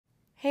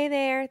Hey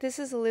there, this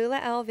is Lula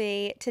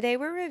LV. Today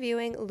we're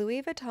reviewing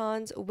Louis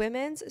Vuitton's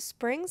Women's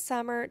Spring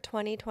Summer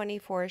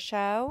 2024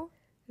 show.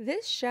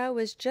 This show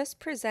was just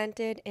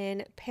presented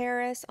in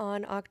Paris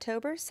on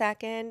October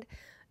 2nd.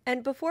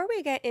 And before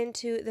we get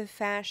into the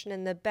fashion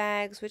and the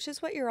bags, which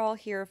is what you're all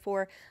here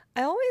for,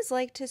 I always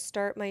like to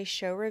start my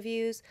show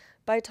reviews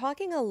by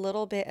talking a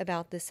little bit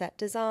about the set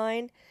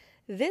design.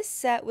 This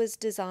set was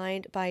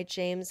designed by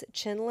James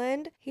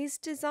Chinland. He's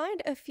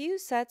designed a few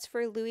sets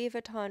for Louis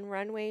Vuitton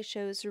runway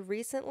shows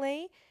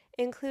recently,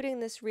 including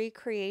this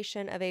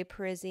recreation of a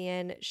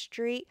Parisian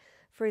street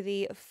for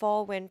the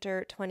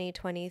Fall/Winter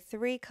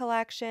 2023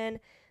 collection.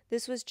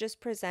 This was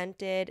just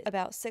presented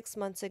about 6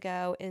 months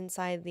ago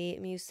inside the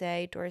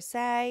Musée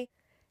d'Orsay.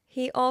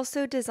 He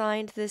also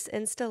designed this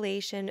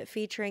installation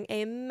featuring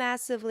a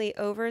massively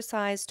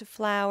oversized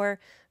flower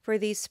for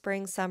the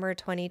Spring/Summer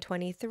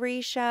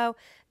 2023 show.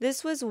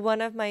 This was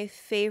one of my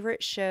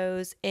favorite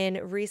shows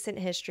in recent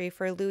history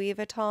for Louis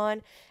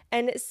Vuitton,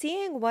 and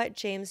seeing what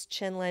James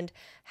Chinland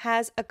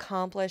has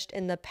accomplished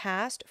in the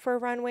past for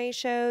runway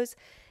shows,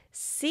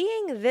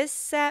 seeing this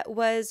set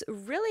was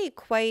really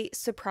quite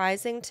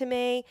surprising to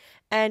me,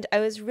 and I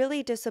was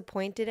really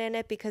disappointed in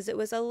it because it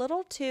was a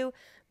little too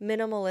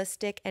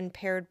minimalistic and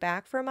pared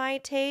back for my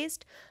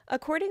taste.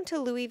 According to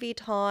Louis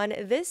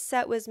Vuitton, this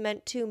set was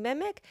meant to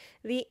mimic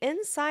the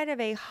inside of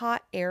a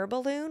hot air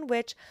balloon,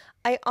 which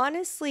I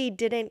honestly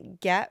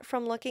didn't get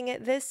from looking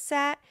at this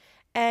set.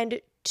 And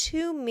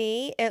to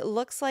me, it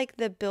looks like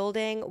the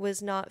building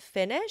was not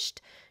finished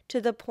to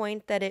the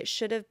point that it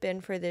should have been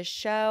for this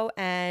show,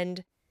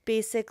 and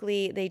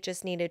basically they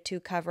just needed to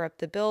cover up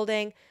the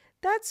building.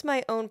 That's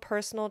my own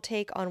personal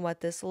take on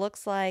what this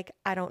looks like.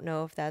 I don't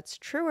know if that's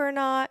true or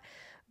not.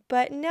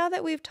 But now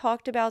that we've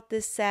talked about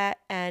this set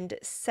and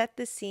set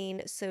the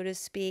scene, so to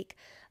speak,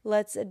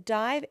 let's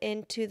dive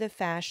into the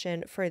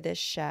fashion for this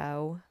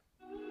show.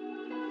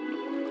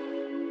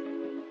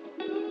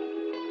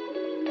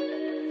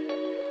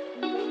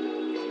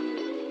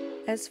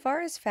 As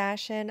far as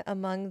fashion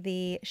among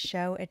the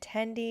show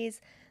attendees,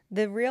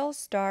 the real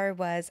star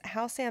was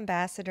house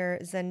ambassador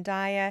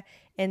Zendaya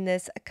in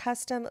this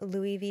custom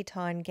Louis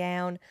Vuitton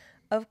gown.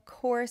 Of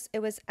course, it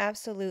was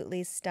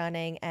absolutely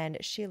stunning and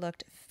she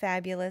looked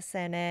fabulous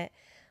in it.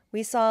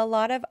 We saw a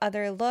lot of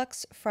other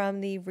looks from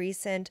the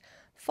recent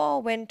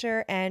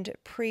fall/winter and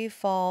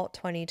pre-fall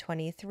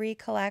 2023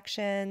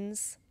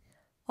 collections.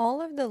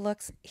 All of the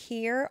looks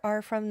here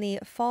are from the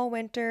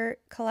fall/winter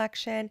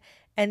collection,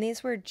 and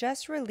these were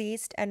just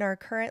released and are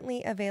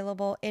currently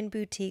available in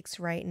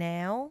boutiques right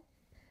now.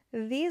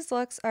 These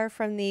looks are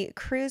from the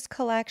Cruise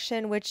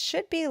collection, which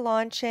should be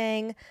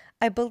launching,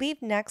 I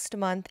believe, next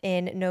month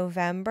in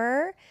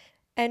November.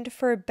 And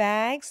for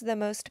bags, the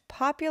most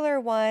popular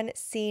one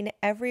seen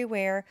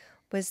everywhere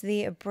was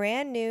the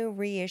brand new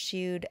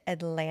reissued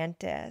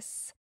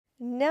Atlantis.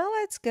 Now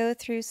let's go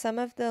through some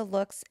of the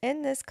looks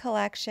in this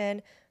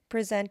collection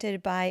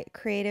presented by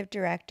creative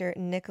director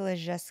Nicolas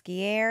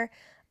Ghesquière.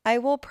 I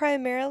will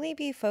primarily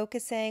be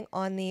focusing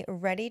on the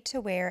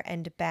ready-to-wear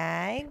and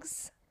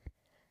bags.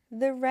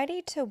 The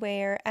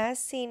ready-to-wear, as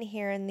seen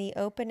here in the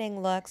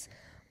opening looks,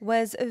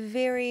 was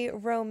very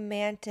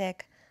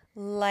romantic,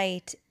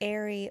 light,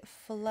 airy,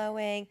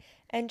 flowing,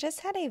 and just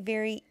had a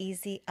very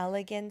easy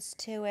elegance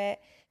to it.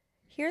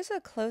 Here's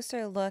a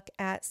closer look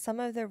at some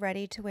of the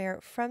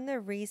ready-to-wear from the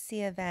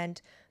Risi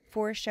event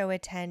for show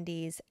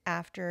attendees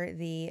after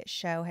the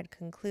show had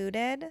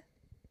concluded.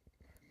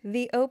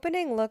 The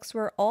opening looks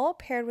were all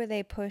paired with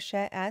a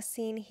pochette as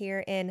seen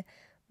here in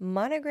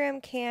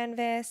monogram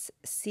canvas,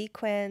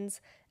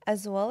 sequins,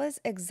 as well as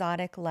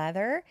exotic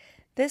leather.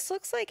 This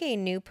looks like a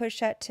new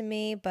pochette to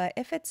me, but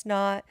if it's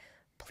not,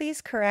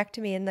 please correct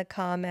me in the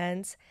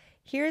comments.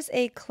 Here's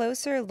a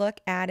closer look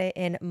at it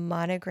in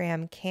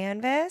monogram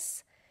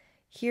canvas.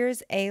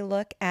 Here's a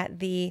look at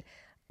the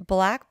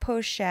black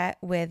pochette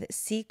with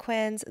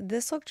sequins.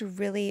 This looked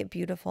really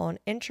beautiful and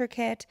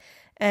intricate.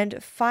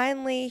 And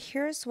finally,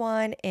 here's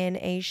one in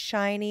a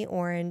shiny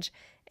orange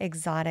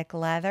exotic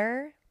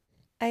leather.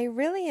 I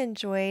really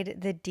enjoyed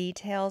the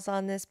details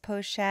on this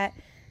pochette.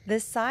 The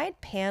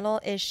side panel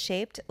is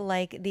shaped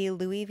like the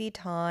Louis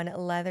Vuitton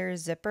leather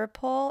zipper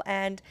pull,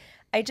 and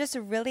I just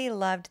really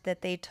loved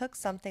that they took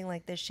something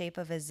like the shape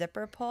of a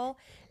zipper pull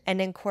and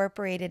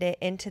incorporated it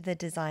into the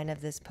design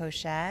of this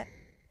pochette.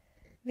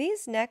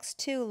 These next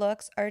two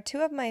looks are two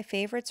of my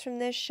favorites from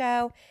this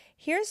show.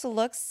 Here's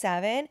look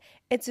 7.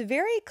 It's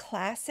very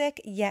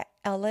classic yet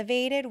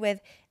elevated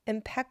with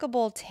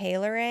impeccable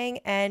tailoring,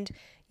 and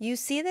you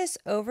see this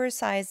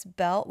oversized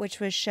belt which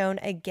was shown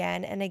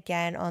again and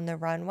again on the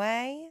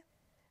runway.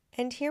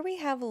 And here we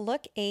have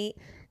look 8,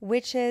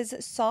 which is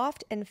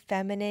soft and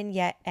feminine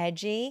yet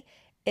edgy.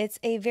 It's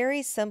a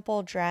very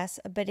simple dress,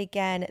 but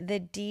again, the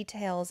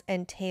details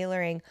and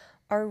tailoring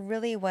are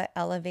really what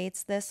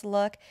elevates this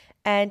look,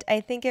 and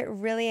I think it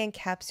really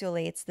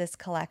encapsulates this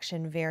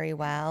collection very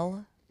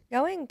well.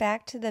 Going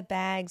back to the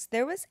bags,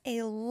 there was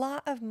a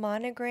lot of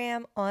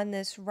monogram on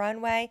this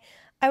runway.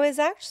 I was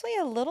actually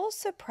a little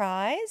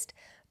surprised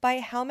by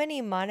how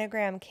many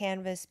monogram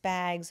canvas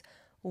bags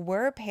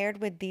were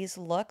paired with these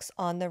looks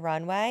on the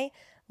runway.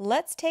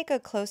 Let's take a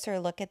closer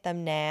look at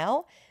them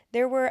now.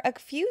 There were a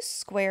few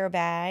square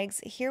bags.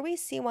 Here we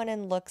see one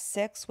in look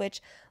 6,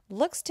 which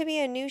looks to be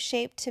a new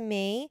shape to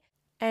me.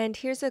 And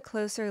here's a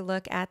closer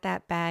look at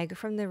that bag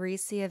from the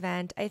Reese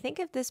event. I think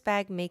if this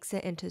bag makes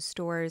it into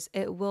stores,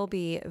 it will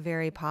be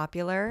very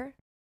popular.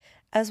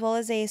 As well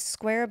as a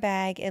square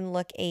bag in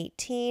look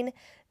 18.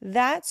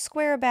 That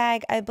square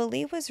bag, I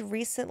believe, was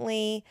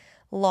recently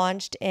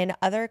launched in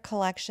other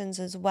collections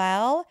as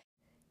well.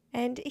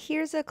 And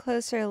here's a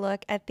closer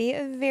look at the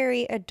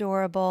very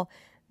adorable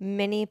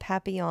mini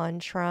papillon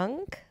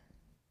trunk.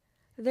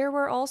 There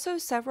were also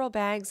several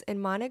bags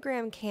in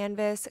monogram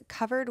canvas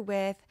covered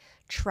with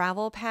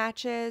travel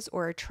patches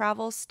or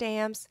travel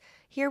stamps.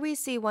 Here we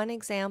see one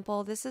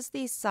example. This is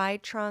the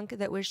side trunk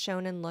that was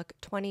shown in look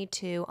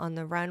 22 on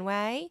the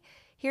runway.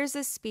 Here's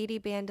a Speedy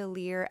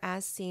bandolier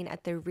as seen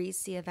at the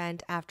Reese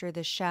event after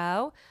the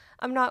show.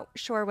 I'm not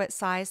sure what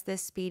size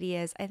this Speedy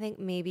is. I think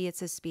maybe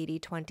it's a Speedy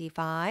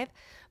 25.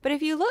 But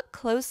if you look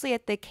closely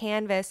at the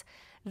canvas,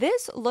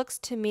 this looks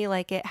to me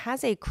like it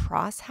has a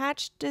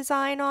crosshatch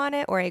design on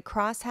it or a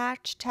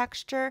crosshatch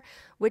texture,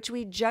 which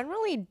we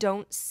generally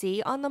don't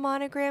see on the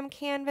monogram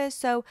canvas.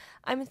 So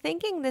I'm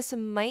thinking this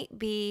might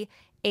be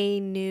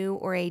a new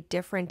or a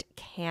different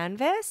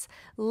canvas.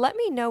 Let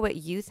me know what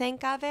you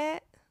think of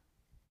it.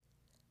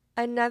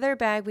 Another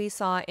bag we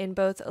saw in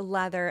both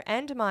leather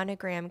and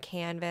monogram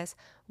canvas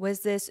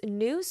was this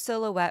new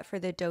silhouette for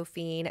the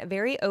Dauphine,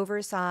 very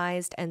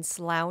oversized and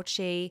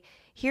slouchy.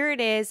 Here it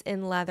is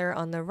in leather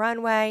on the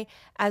runway,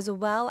 as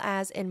well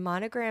as in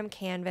monogram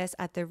canvas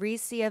at the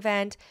Reese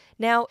event.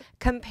 Now,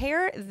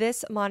 compare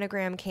this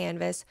monogram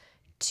canvas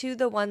to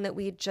the one that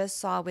we just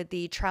saw with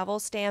the travel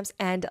stamps,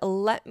 and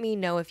let me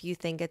know if you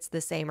think it's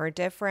the same or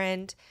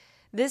different.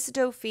 This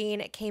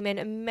Dauphine came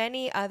in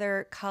many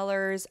other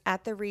colors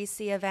at the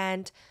Reese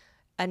event,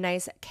 a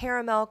nice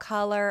caramel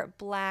color,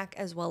 black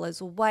as well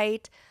as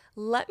white.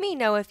 Let me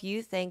know if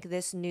you think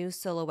this new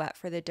silhouette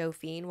for the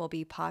Dauphine will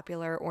be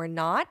popular or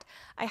not.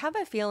 I have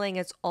a feeling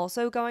it's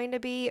also going to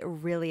be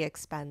really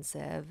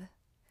expensive.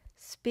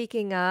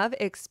 Speaking of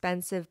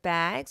expensive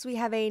bags, we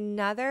have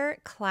another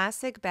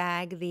classic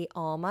bag, the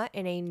Alma,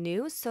 in a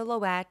new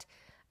silhouette.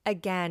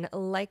 Again,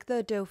 like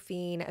the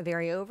Dauphine,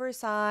 very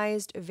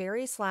oversized,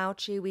 very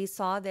slouchy. We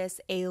saw this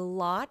a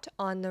lot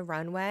on the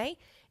runway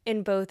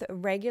in both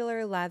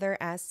regular leather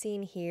as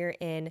seen here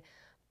in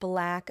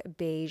black,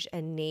 beige,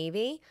 and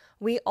navy.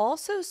 We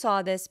also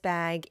saw this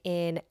bag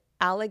in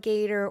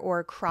alligator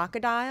or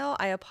crocodile.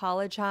 I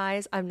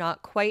apologize, I'm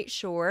not quite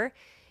sure.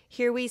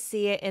 Here we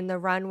see it in the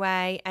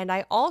runway, and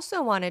I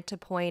also wanted to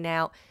point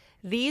out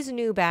these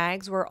new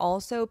bags were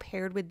also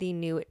paired with the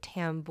new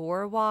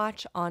tambour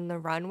watch on the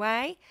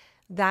runway.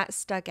 That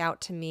stuck out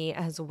to me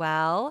as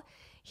well.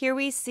 Here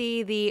we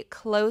see the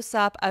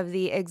close-up of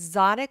the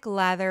exotic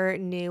leather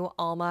new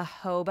Alma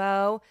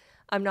Hobo.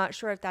 I'm not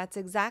sure if that's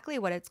exactly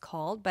what it's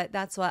called, but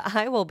that's what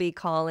I will be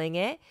calling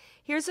it.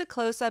 Here's a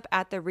close-up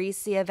at the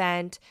Reese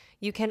event.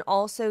 You can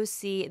also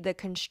see the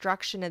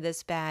construction of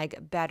this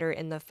bag better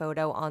in the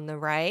photo on the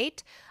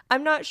right.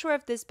 I'm not sure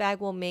if this bag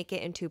will make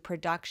it into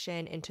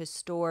production, into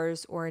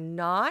stores or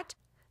not.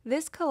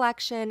 This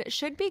collection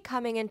should be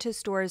coming into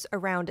stores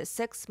around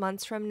 6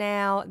 months from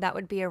now. That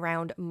would be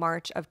around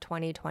March of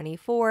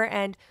 2024,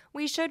 and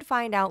we should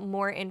find out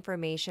more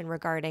information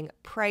regarding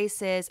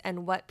prices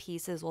and what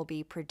pieces will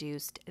be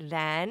produced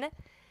then.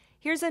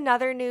 Here's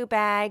another new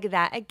bag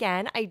that,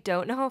 again, I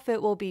don't know if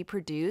it will be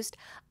produced.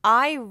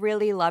 I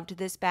really loved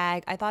this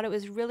bag. I thought it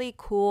was really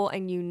cool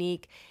and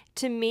unique.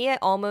 To me, it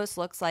almost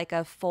looks like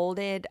a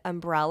folded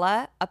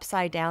umbrella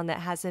upside down that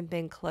hasn't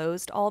been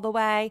closed all the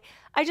way.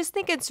 I just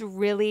think it's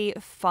really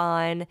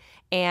fun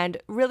and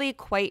really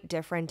quite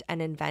different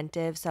and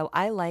inventive, so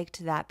I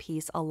liked that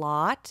piece a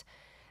lot.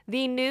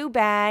 The new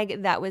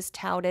bag that was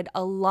touted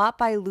a lot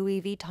by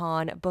Louis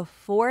Vuitton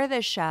before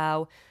the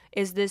show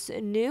is this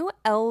new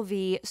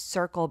LV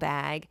circle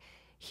bag.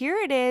 Here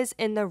it is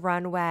in the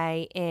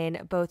runway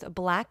in both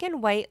black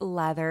and white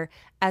leather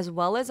as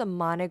well as a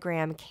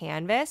monogram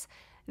canvas.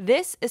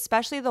 This,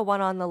 especially the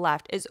one on the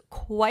left, is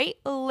quite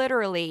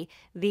literally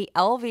the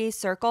LV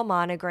circle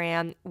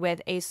monogram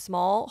with a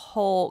small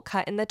hole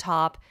cut in the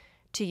top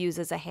to use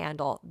as a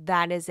handle.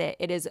 That is it.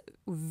 It is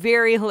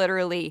very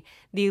literally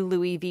the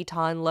Louis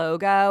Vuitton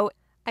logo.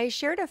 I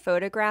shared a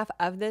photograph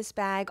of this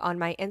bag on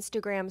my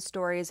Instagram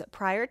stories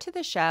prior to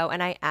the show,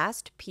 and I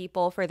asked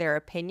people for their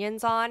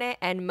opinions on it,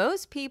 and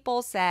most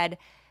people said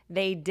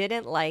they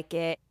didn't like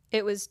it.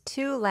 It was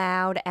too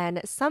loud,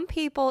 and some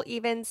people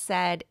even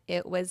said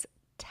it was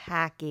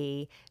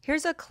tacky.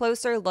 Here's a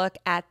closer look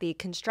at the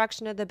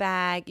construction of the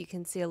bag. You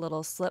can see a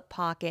little slip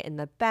pocket in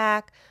the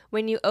back.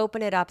 When you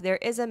open it up, there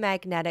is a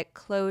magnetic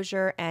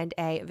closure and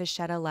a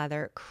vachetta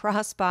leather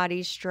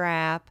crossbody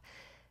strap.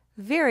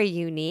 Very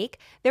unique.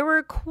 There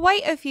were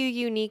quite a few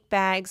unique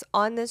bags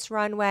on this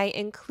runway,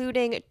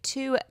 including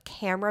 2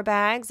 camera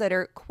bags that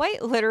are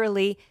quite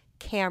literally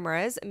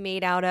cameras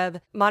made out of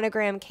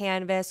monogram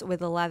canvas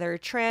with a leather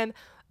trim.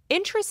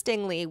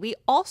 Interestingly, we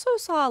also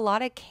saw a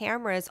lot of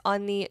cameras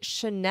on the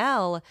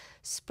Chanel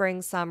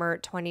Spring Summer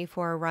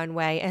 24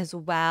 runway as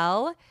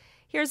well.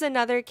 Here's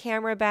another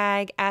camera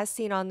bag as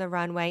seen on the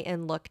runway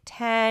in look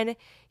 10.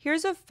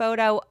 Here's a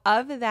photo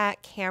of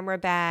that camera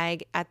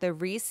bag at the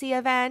Reese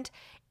event.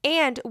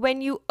 And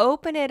when you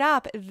open it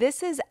up,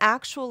 this is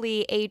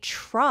actually a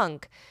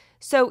trunk.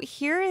 So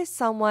here is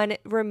someone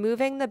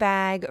removing the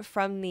bag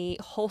from the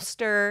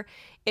holster,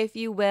 if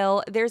you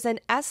will. There's an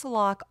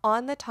S-lock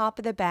on the top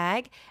of the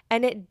bag,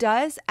 and it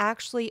does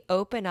actually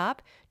open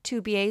up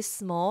to be a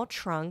small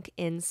trunk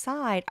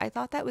inside. I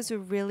thought that was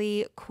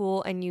really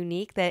cool and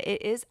unique that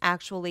it is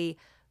actually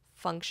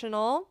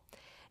functional.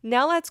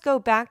 Now let's go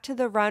back to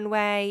the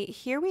runway.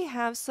 Here we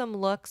have some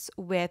looks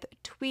with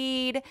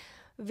tweed,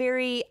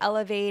 very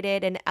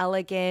elevated and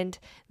elegant.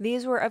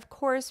 These were, of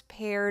course,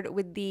 paired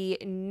with the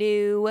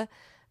new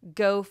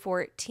Go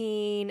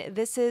 14.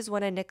 This is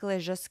one of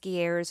Nicolas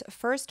Jusquier's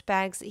first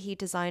bags that he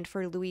designed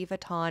for Louis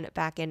Vuitton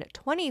back in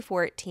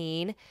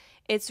 2014.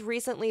 It's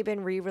recently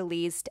been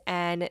re-released,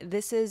 and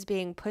this is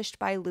being pushed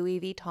by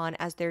Louis Vuitton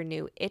as their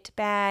new it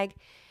bag.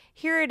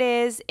 Here it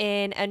is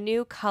in a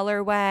new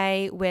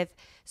colorway with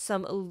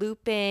some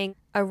looping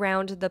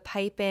around the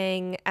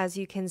piping, as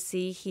you can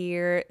see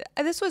here.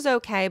 This was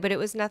okay, but it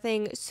was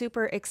nothing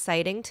super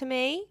exciting to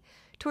me.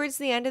 Towards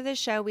the end of the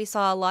show, we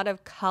saw a lot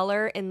of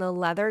color in the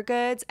leather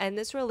goods, and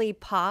this really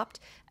popped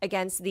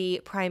against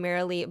the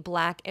primarily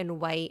black and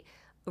white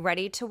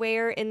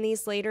ready-to-wear in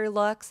these later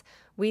looks.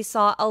 We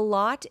saw a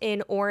lot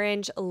in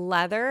orange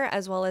leather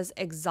as well as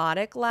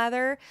exotic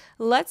leather.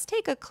 Let's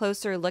take a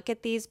closer look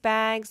at these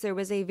bags. There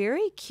was a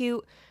very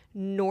cute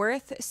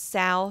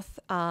north-south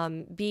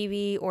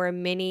BB or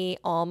mini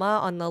Alma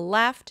on the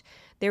left.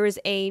 There was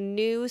a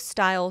new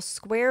style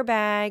square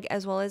bag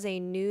as well as a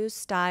new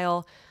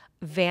style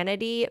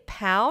vanity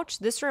pouch.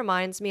 This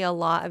reminds me a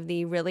lot of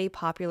the really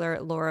popular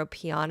Loro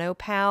Piano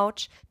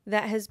pouch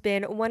that has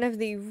been one of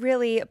the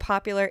really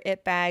popular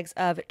it bags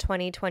of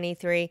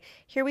 2023.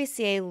 Here we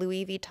see a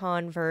Louis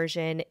Vuitton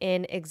version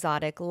in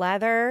exotic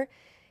leather.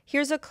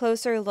 Here's a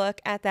closer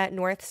look at that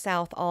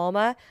north-south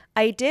Alma.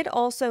 I did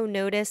also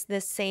notice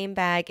this same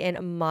bag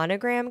in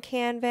monogram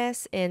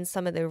canvas in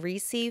some of the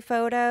Reese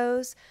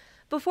photos.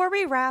 Before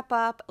we wrap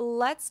up,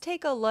 let's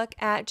take a look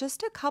at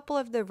just a couple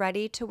of the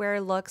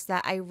ready-to-wear looks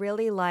that I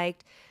really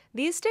liked.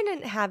 These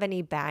didn't have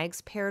any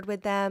bags paired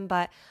with them,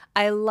 but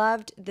I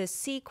loved the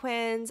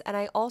sequins, and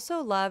I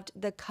also loved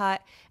the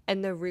cut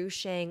and the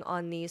ruching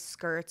on these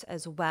skirts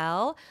as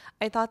well.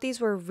 I thought these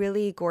were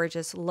really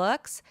gorgeous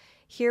looks.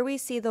 Here we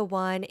see the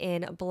one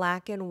in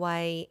black and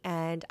white,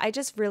 and I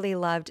just really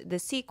loved the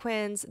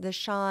sequins, the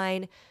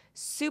shine,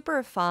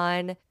 super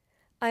fun.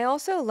 I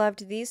also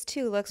loved these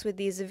two looks with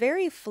these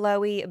very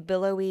flowy,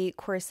 billowy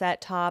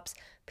corset tops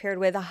paired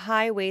with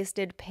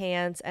high-waisted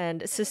pants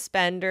and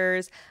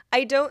suspenders.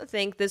 I don't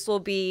think this will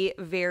be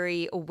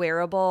very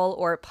wearable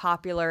or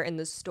popular in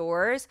the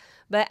stores,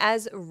 but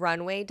as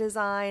runway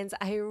designs,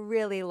 I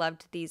really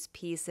loved these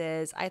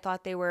pieces. I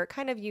thought they were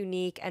kind of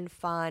unique and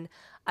fun.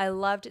 I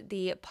loved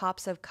the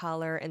pops of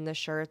color in the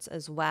shirts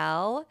as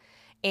well.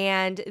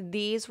 And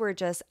these were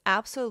just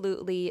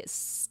absolutely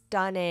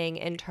stunning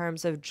in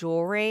terms of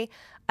jewelry.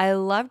 I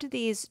loved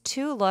these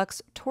two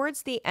looks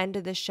towards the end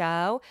of the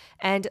show,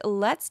 and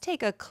let's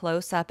take a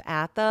close-up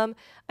at them.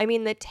 I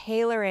mean, the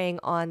tailoring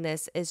on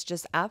this is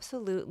just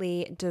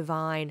absolutely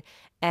divine.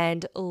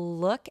 And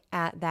look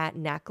at that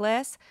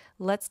necklace.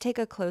 Let's take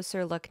a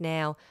closer look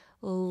now.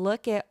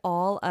 Look at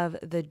all of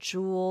the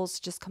jewels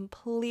just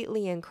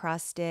completely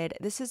encrusted.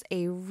 This is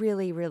a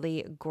really,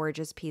 really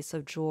gorgeous piece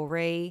of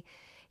jewelry.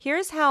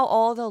 Here's how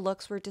all the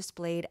looks were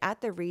displayed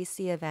at the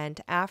Reese event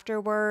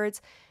afterwards.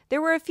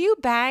 There were a few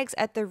bags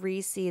at the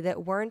Reese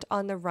that weren't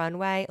on the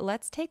runway.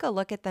 Let's take a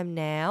look at them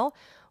now.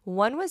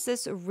 One was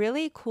this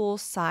really cool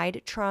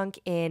side trunk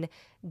in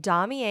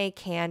damier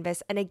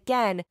canvas. And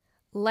again,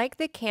 like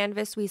the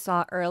canvas we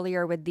saw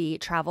earlier with the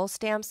travel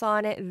stamps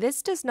on it,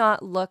 this does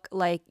not look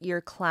like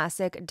your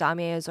classic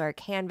damier or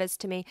canvas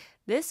to me.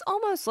 This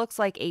almost looks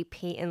like a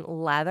patent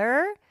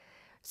leather.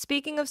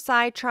 Speaking of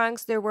side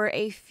trunks, there were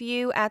a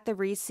few at the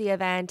Reese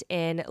event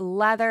in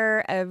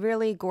leather, a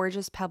really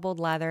gorgeous pebbled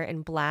leather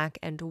in black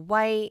and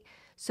white,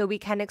 so we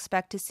can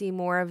expect to see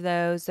more of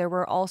those. There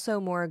were also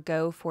more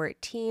Go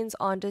 14s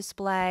on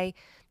display.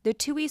 The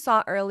two we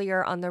saw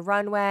earlier on the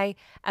runway,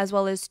 as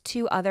well as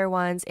two other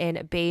ones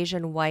in beige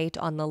and white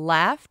on the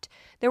left.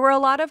 There were a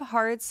lot of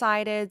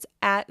hard-sideds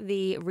at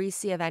the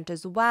Reese event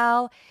as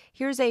well.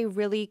 Here's a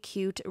really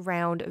cute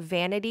round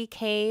vanity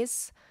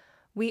case.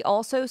 We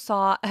also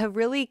saw a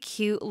really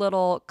cute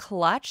little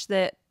clutch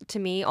that to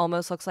me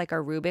almost looks like a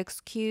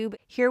Rubik's Cube.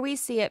 Here we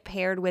see it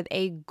paired with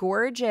a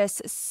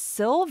gorgeous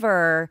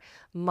silver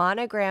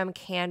monogram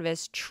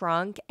canvas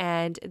trunk,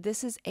 and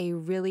this is a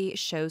really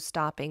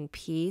show-stopping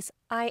piece.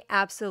 I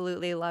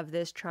absolutely love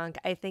this trunk.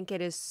 I think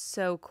it is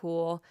so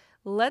cool.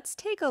 Let's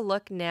take a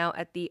look now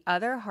at the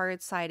other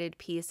hard-sided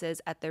pieces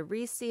at the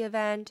Reese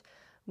event.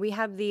 We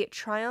have the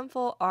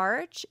triumphal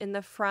arch in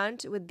the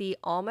front with the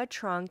Alma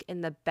trunk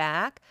in the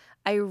back.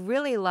 I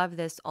really love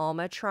this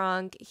Alma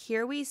trunk.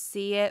 Here we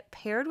see it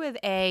paired with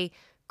a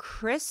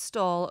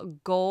crystal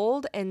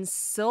gold and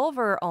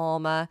silver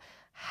Alma.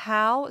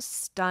 How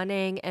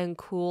stunning and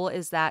cool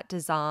is that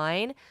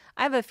design?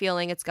 I have a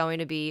feeling it's going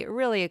to be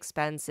really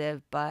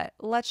expensive, but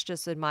let's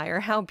just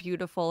admire how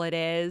beautiful it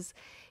is.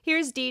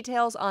 Here's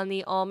details on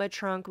the Alma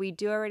trunk. We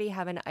do already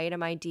have an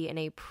item ID and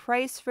a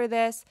price for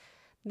this.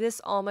 This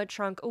Alma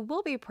trunk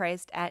will be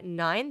priced at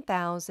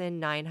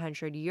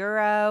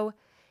 €9,900.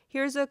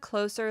 Here's a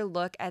closer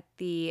look at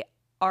the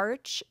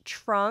arch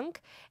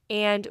trunk,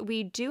 and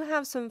we do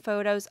have some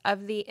photos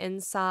of the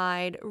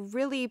inside.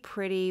 Really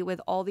pretty with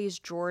all these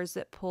drawers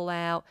that pull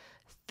out.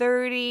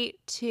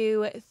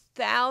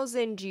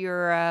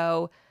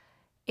 €32,000.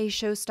 A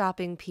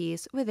show-stopping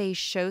piece with a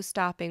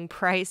show-stopping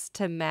price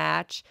to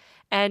match.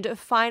 And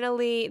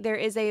finally, there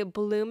is a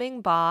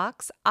blooming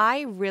box.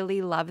 I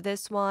really love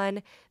this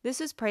one. This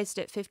is priced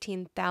at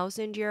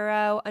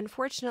 €15,000.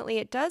 Unfortunately,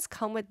 it does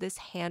come with this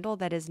handle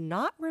that is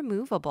not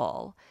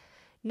removable.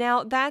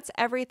 Now, that's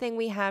everything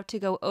we have to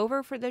go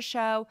over for the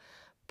show.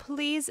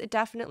 Please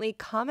definitely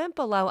comment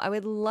below. I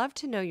would love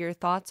to know your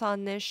thoughts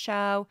on this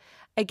show.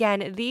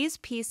 Again, these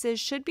pieces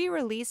should be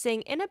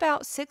releasing in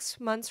about 6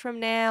 months from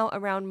now,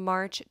 around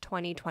March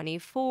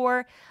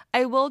 2024.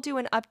 I will do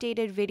an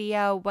updated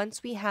video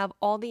once we have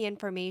all the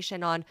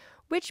information on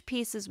which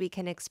pieces we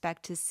can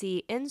expect to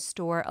see in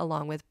store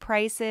along with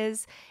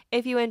prices.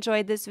 If you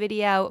enjoyed this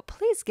video,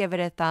 please give it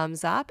a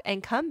thumbs up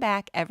and come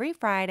back every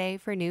Friday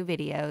for new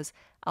videos.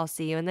 I'll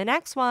see you in the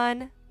next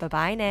one.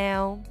 Bye-bye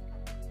now.